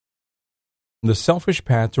The Selfish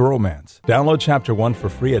Path to Romance. Download Chapter 1 for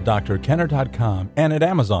free at drkenner.com and at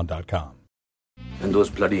amazon.com. And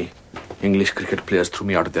those bloody English cricket players threw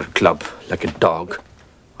me out of their club like a dog.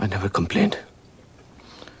 I never complained.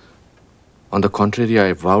 On the contrary,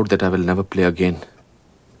 I vowed that I will never play again.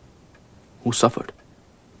 Who suffered?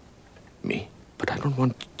 Me. But I don't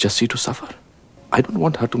want Jessie to suffer. I don't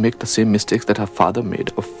want her to make the same mistakes that her father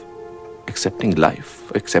made of accepting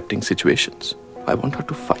life, accepting situations. I want her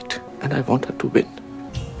to fight, and I want her to win.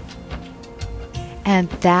 And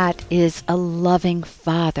that is a loving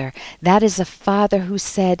father. That is a father who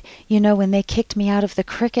said, you know, when they kicked me out of the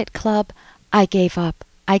cricket club, I gave up.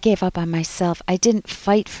 I gave up on myself. I didn't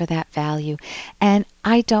fight for that value. And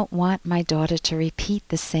I don't want my daughter to repeat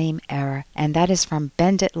the same error. And that is from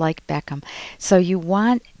Bend It Like Beckham. So you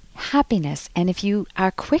want happiness. And if you are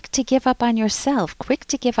quick to give up on yourself, quick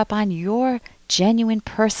to give up on your genuine,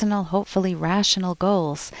 personal, hopefully rational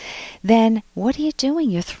goals, then what are you doing?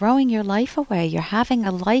 You're throwing your life away. You're having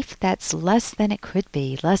a life that's less than it could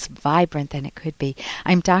be, less vibrant than it could be.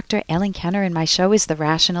 I'm Dr. Ellen Kenner, and my show is The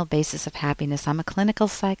Rational Basis of Happiness. I'm a clinical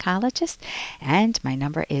psychologist, and my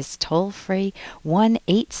number is toll-free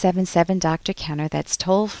 1-877-Dr. That's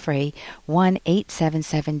toll-free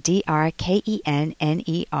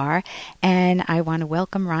 1-877-DRKENNER. And I want to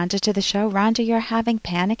welcome Rhonda to the show. Rhonda, you're having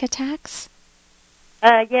panic attacks?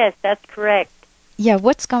 Yes, that's correct. Yeah,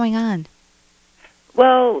 what's going on?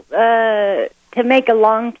 Well, to make a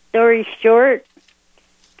long story short,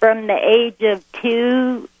 from the age of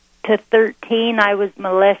 2 to 13, I was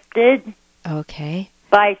molested. Okay.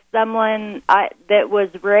 By someone that was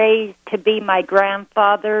raised to be my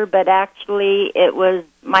grandfather, but actually it was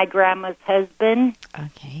my grandma's husband.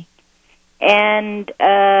 Okay. And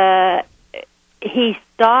he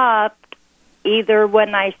stopped either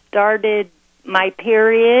when I started my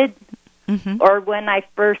period or when I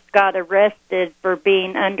first got arrested for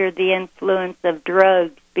being under the influence of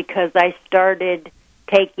drugs, because I started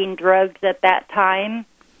taking drugs at that time.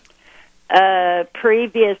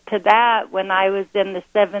 Previous to that, when I was in the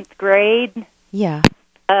 7th grade,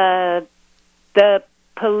 the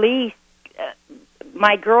police,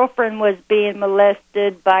 my girlfriend was being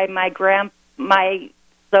molested by my grandma's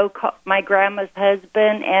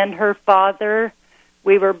husband and her father.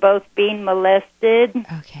 We were both being molested.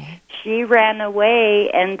 Okay. She ran away,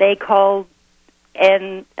 and they called,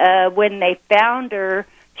 and when they found her,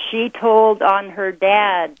 she told on her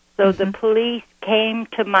dad. So the police came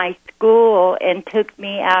to my school and took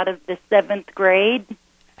me out of the 7th grade.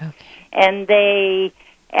 Okay. And they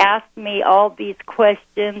asked me all these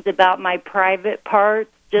questions about my private parts,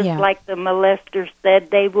 just like the molester said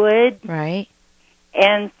they would. Right.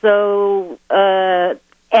 And so...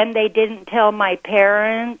 and they didn't tell my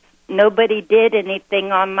parents. Nobody did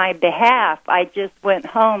anything on my behalf. I just went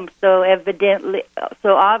home. So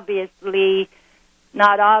obviously,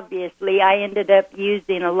 I ended up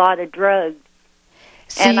using a lot of drugs.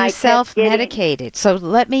 So you self-medicated. So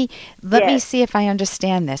let me see if I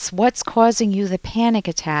understand this. What's causing you the panic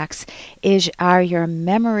attacks are your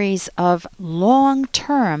memories of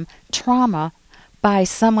long-term trauma by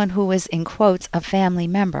someone who was, in quotes, a family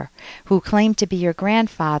member, who claimed to be your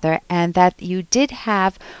grandfather, and that you did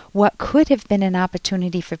have what could have been an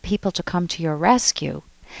opportunity for people to come to your rescue,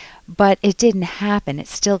 but it didn't happen. It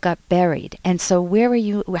still got buried. And so where are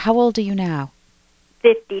you? How old are you now?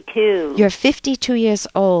 52. You're 52 years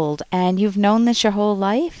old, and you've known this your whole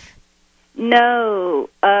life? No.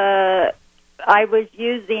 I was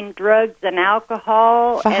using drugs and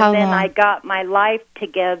alcohol, For how long? I got my life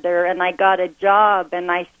together, and I got a job,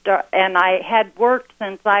 and I had worked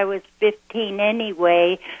since I was 15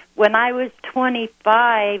 anyway. When I was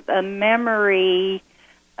 25, a memory,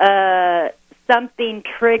 something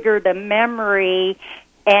triggered a memory,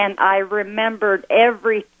 and I remembered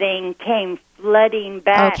everything came flooding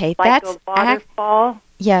back like a waterfall.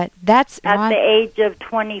 That's at the age of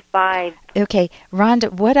 25. Okay,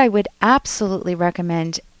 Rhonda, what I would absolutely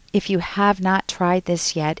recommend, if you have not tried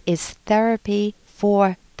this yet, is therapy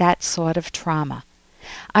for that sort of trauma.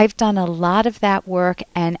 I've done a lot of that work,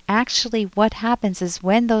 and actually what happens is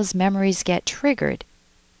when those memories get triggered,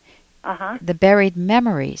 the buried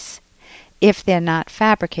memories, if they're not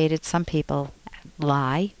fabricated, some people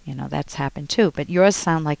lie, that's happened too, but yours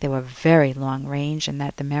sound like they were very long range, and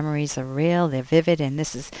that the memories are real, they're vivid, and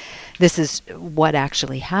this is what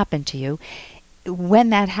actually happened to you.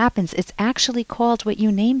 When that happens, it's actually called what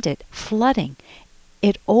you named it, flooding.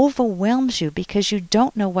 It overwhelms you because you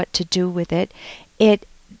don't know what to do with it. It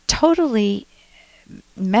totally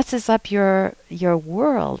messes up your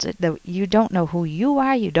world. You don't know who you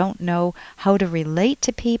are. You don't know how to relate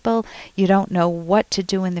to people. You don't know what to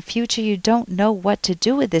do in the future. You don't know what to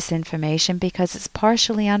do with this information because it's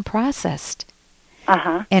partially unprocessed.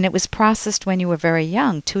 Uh-huh. And it was processed when you were very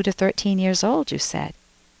young, 2 to 13 years old, you said.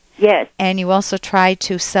 Yes. And you also tried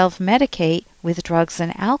to self-medicate with drugs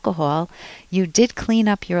and alcohol. You did clean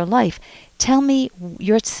up your life. Tell me,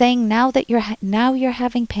 you're saying now that you're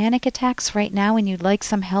having panic attacks right now, and you'd like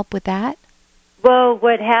some help with that? Well,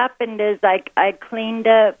 what happened is I cleaned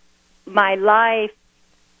up my life,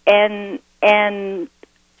 and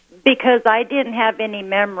because I didn't have any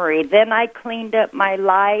memory, then I cleaned up my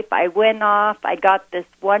life. I went off. I got this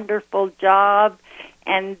wonderful job,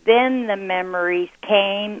 and then the memories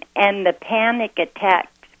came, and the panic attacks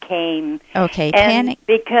came. Okay, and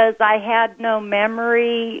because I had no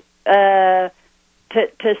memory to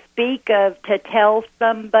speak of to tell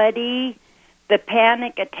somebody, the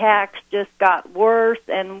panic attacks just got worse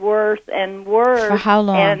and worse and worse. For how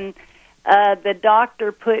long? And the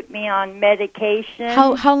doctor put me on medication.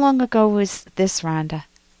 How long ago was this, Rhonda?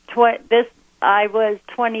 I was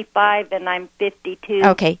 25 and I'm 52.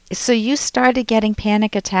 Okay, so you started getting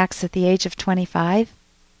panic attacks at the age of 25?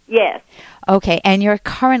 Yes. Okay, and you're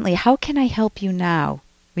currently, how can I help you now?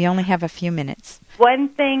 We only have a few minutes. One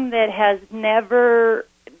thing that has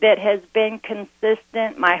been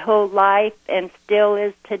consistent my whole life and still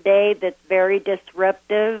is today that's very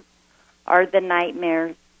disruptive are the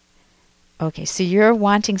nightmares. Okay, so you're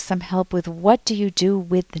wanting some help with what do you do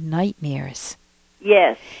with the nightmares?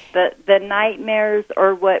 Yes, the nightmares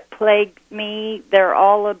are what plagues me. They're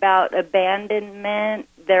all about abandonment.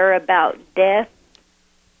 They're about death.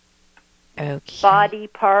 Okay. Body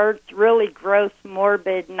parts, really gross,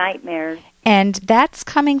 morbid nightmares. And that's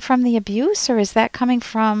coming from the abuse, or is that coming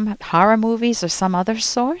from horror movies or some other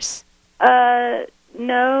source?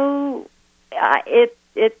 No,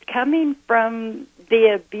 it's coming from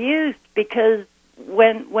the abuse because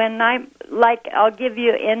when I'm, like, I'll give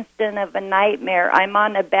you an instant of a nightmare. I'm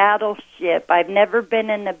on a battleship. I've never been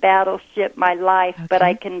in a battleship my life, okay, but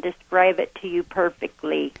I can describe it to you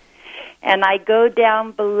perfectly. And I go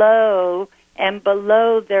down below, and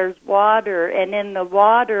below there's water, and in the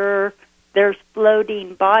water there's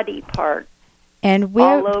floating body parts. And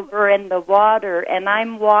where? All over in the water, and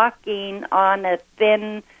I'm walking on a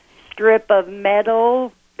thin strip of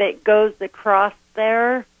metal that goes across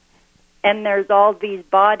there, and there's all these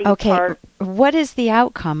body parts. Okay, what is the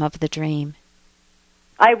outcome of the dream?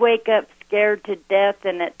 I wake up scared to death,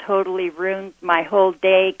 and it totally ruins my whole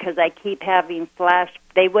day because I keep having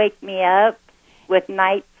They wake me up with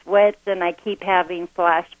night sweats, and I keep having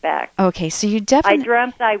flashbacks. Okay, so you definitely... I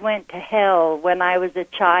dreamt I went to hell when I was a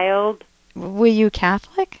child. Were you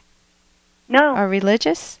Catholic? No. Or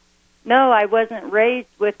religious? No, I wasn't raised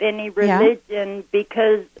with any religion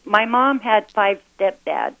because my mom had 5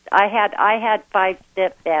 stepdads. I had 5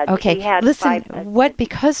 stepdads. Okay, He had listen, 5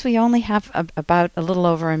 because we only have about a little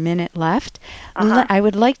over a minute left, I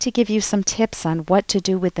would like to give you some tips on what to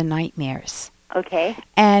do with the nightmares. Okay.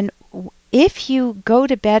 And if you go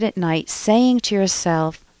to bed at night saying to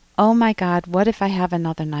yourself, oh my God, what if I have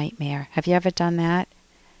another nightmare? Have you ever done that?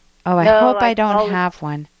 Oh, I hope I don't have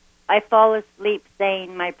one. I fall asleep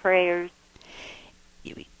saying my prayers.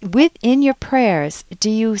 Within your prayers, do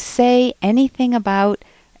you say anything about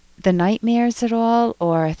the nightmares at all,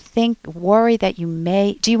 or worry that you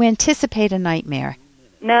may? Do you anticipate a nightmare?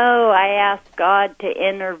 No, I ask God to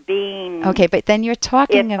intervene. Okay, but then you're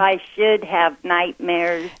talking... If I should have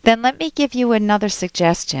nightmares. Then let me give you another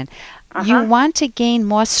suggestion. You want to gain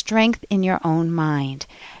more strength in your own mind.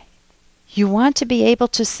 You want to be able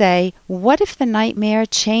to say, what if the nightmare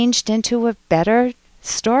changed into a better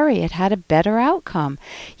story? It had a better outcome.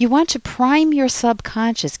 You want to prime your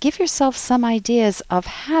subconscious. Give yourself some ideas of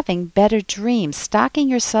having better dreams, stocking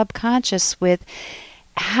your subconscious with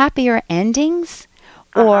happier endings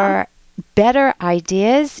or better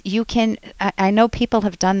ideas. You can, I know people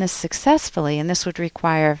have done this successfully, and this would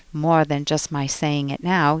require more than just my saying it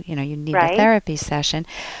now. You know, you need a therapy session.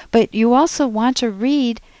 But you also want to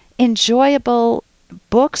read enjoyable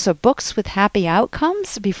books or books with happy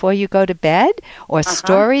outcomes before you go to bed, or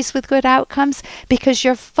stories with good outcomes, because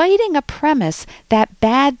you're fighting a premise that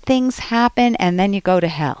bad things happen and then you go to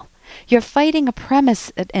hell. You're fighting a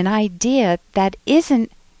premise, an idea that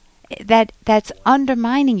isn't, that's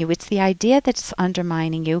undermining you. It's the idea that's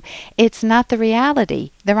undermining you. It's not the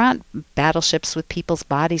reality. There aren't battleships with people's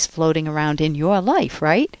bodies floating around in your life,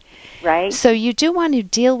 right? Right. So you do want to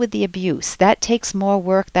deal with the abuse. That takes more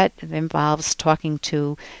work. That involves talking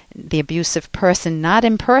to the abusive person, not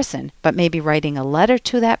in person, but maybe writing a letter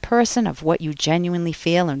to that person of what you genuinely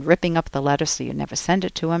feel and ripping up the letter so you never send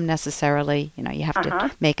it to them necessarily. You have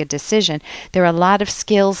to make a decision. There are a lot of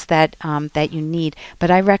skills that that you need, but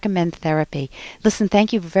I recommend therapy. Listen,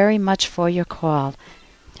 thank you very much for your call.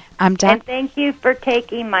 And thank you for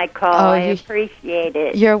taking my call. I appreciate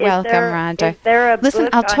it. You're welcome, Rhonda. Listen,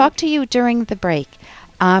 I'll talk to you during the break.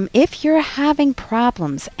 If you're having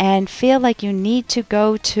problems and feel like you need to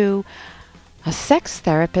go to a sex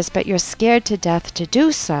therapist, but you're scared to death to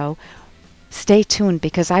do so, stay tuned,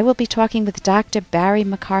 because I will be talking with Dr. Barry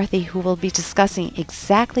McCarthy, who will be discussing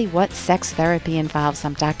exactly what sex therapy involves.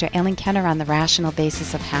 I'm Dr. Ellen Kenner on the Rational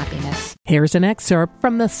Basis of Happiness. Here's an excerpt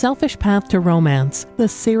from The Selfish Path to Romance, the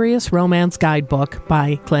Serious Romance Guidebook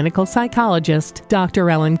by clinical psychologist Dr.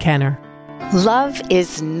 Ellen Kenner. Love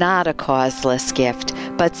is not a causeless gift,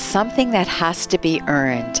 but something that has to be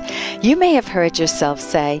earned. You may have heard yourself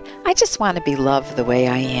say, I just want to be loved the way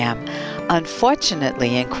I am.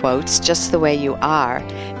 Unfortunately, in quotes, just the way you are,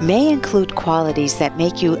 may include qualities that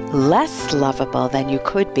make you less lovable than you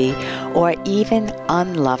could be, or even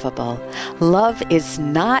unlovable. Love is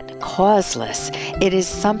not causeless. It is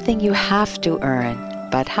something you have to earn.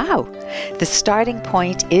 But how? The starting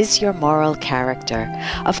point is your moral character.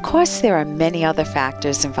 Of course, there are many other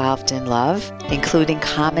factors involved in love, including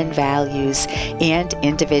common values and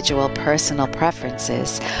individual personal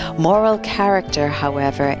preferences. Moral character,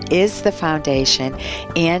 however, is the foundation,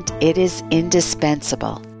 and it is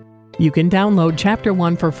indispensable. You can download Chapter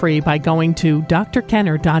 1 for free by going to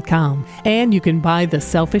drkenner.com, and you can buy The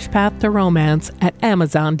Selfish Path to Romance at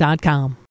amazon.com.